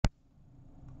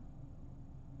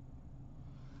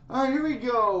All right, here we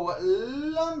go.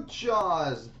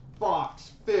 Lumpjaws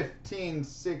box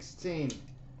 1516.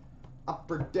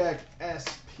 Upper Deck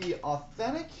SP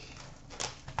Authentic.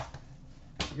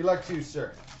 Good luck to you,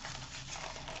 sir.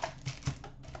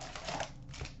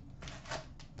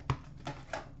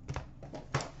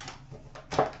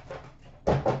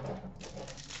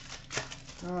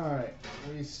 All right,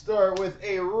 we start with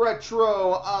a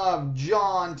retro of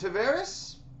John Tavares.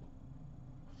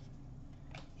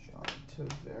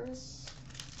 Tavares.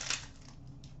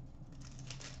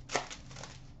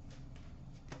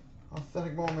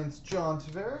 Authentic Moments, John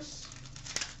Tavares.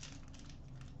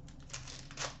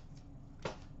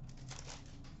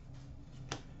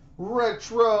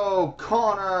 Retro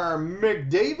Connor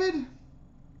McDavid.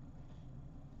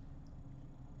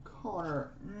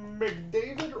 Connor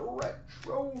McDavid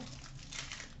retro.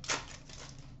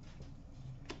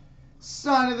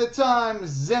 Sign of the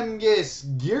Times, Zemgus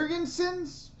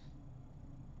Girgensons.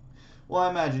 Well, I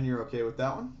imagine you're okay with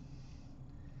that one.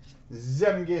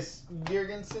 Zemgus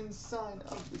Girgensons, Sign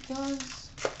of the Times.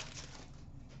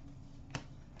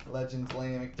 Legends,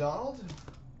 Laney McDonald.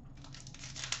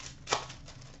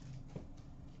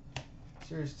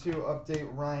 Series 2 update,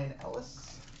 Ryan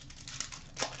Ellis.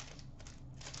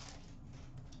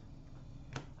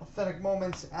 Authentic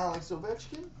Moments, Alex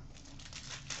Ovechkin.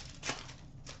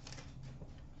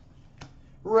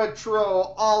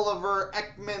 Retro Oliver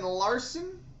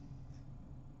Ekman-Larsson.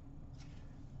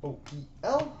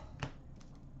 OPL.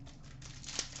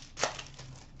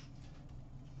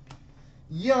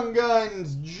 Young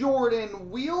Guns, Jordan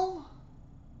Wheel.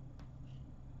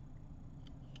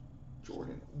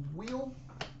 Jordan Wheel.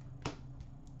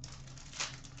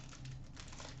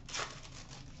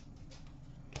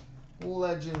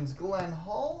 Legends, Glenn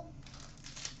Hall.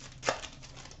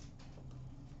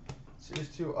 Series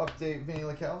 2 update, Vinny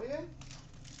LeCalvier.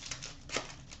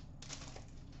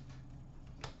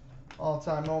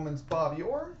 All-time moments, Bobby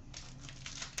Orr.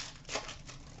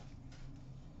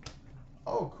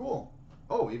 Oh, cool.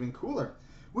 Oh, even cooler.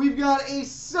 We've got a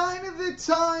Sign of the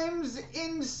Times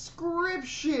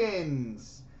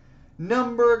inscriptions.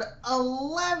 Numbered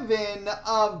 11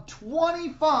 of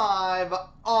 25,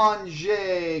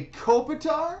 Anze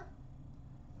Kopitar.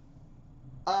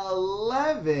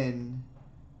 11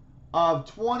 of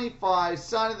 25,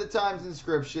 Sign of the Times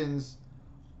inscriptions,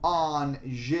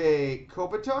 Anze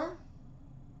Kopitar.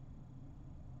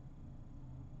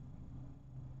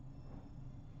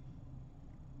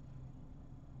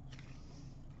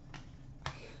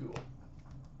 Cool.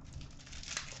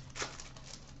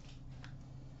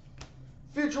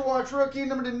 Future Watch rookie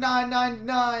number to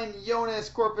 999, Jonas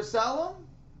Korpisalo.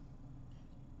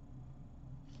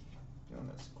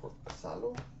 Jonas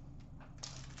Korpisalo.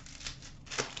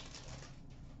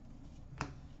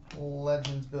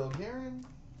 Legends, Bill Guerin.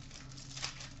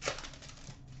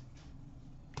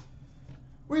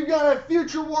 We've got a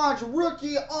Future Watch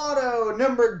rookie auto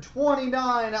numbered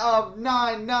 29 of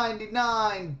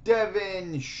 999,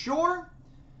 Devin Shore.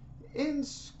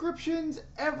 Inscriptions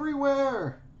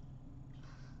everywhere.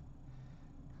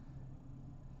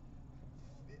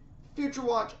 Future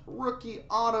Watch rookie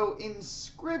auto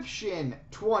inscription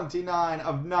 29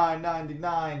 of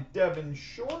 999, Devin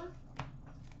Shore.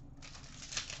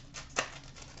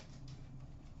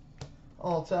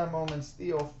 All-time moments,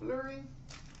 Theo Fleury.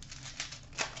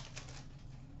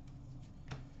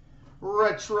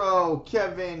 Retro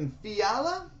Kevin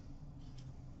Fiala.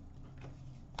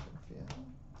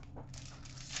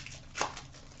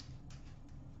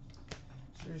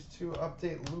 Series 2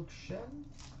 update, Luke Shen.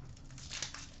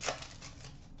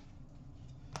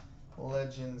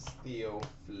 Legends, Theo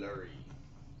Fleury.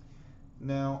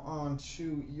 Now on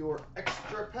to your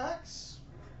extra packs.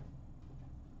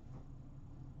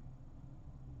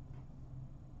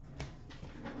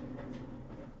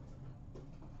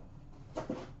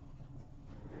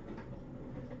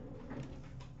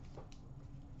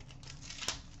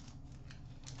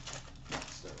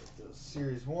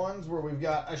 Series 1s where we've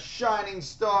got a Shining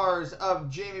Stars of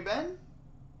Jamie Benn.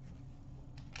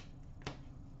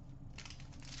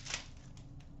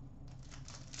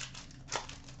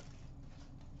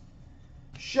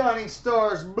 Shining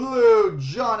Stars Blue,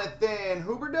 Jonathan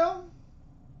Huberdeau.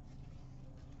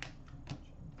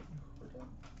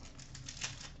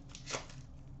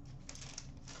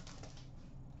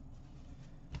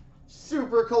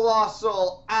 Super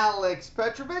Colossal Alex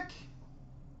Petrovic.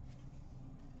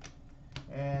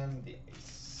 And the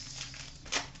Ice,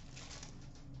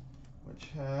 which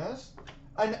has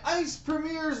an Ice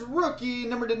Premier's rookie,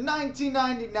 number to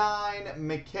 1999,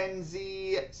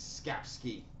 Mackenzie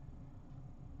Skapski.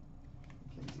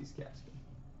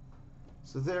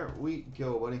 So there we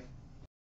go, buddy.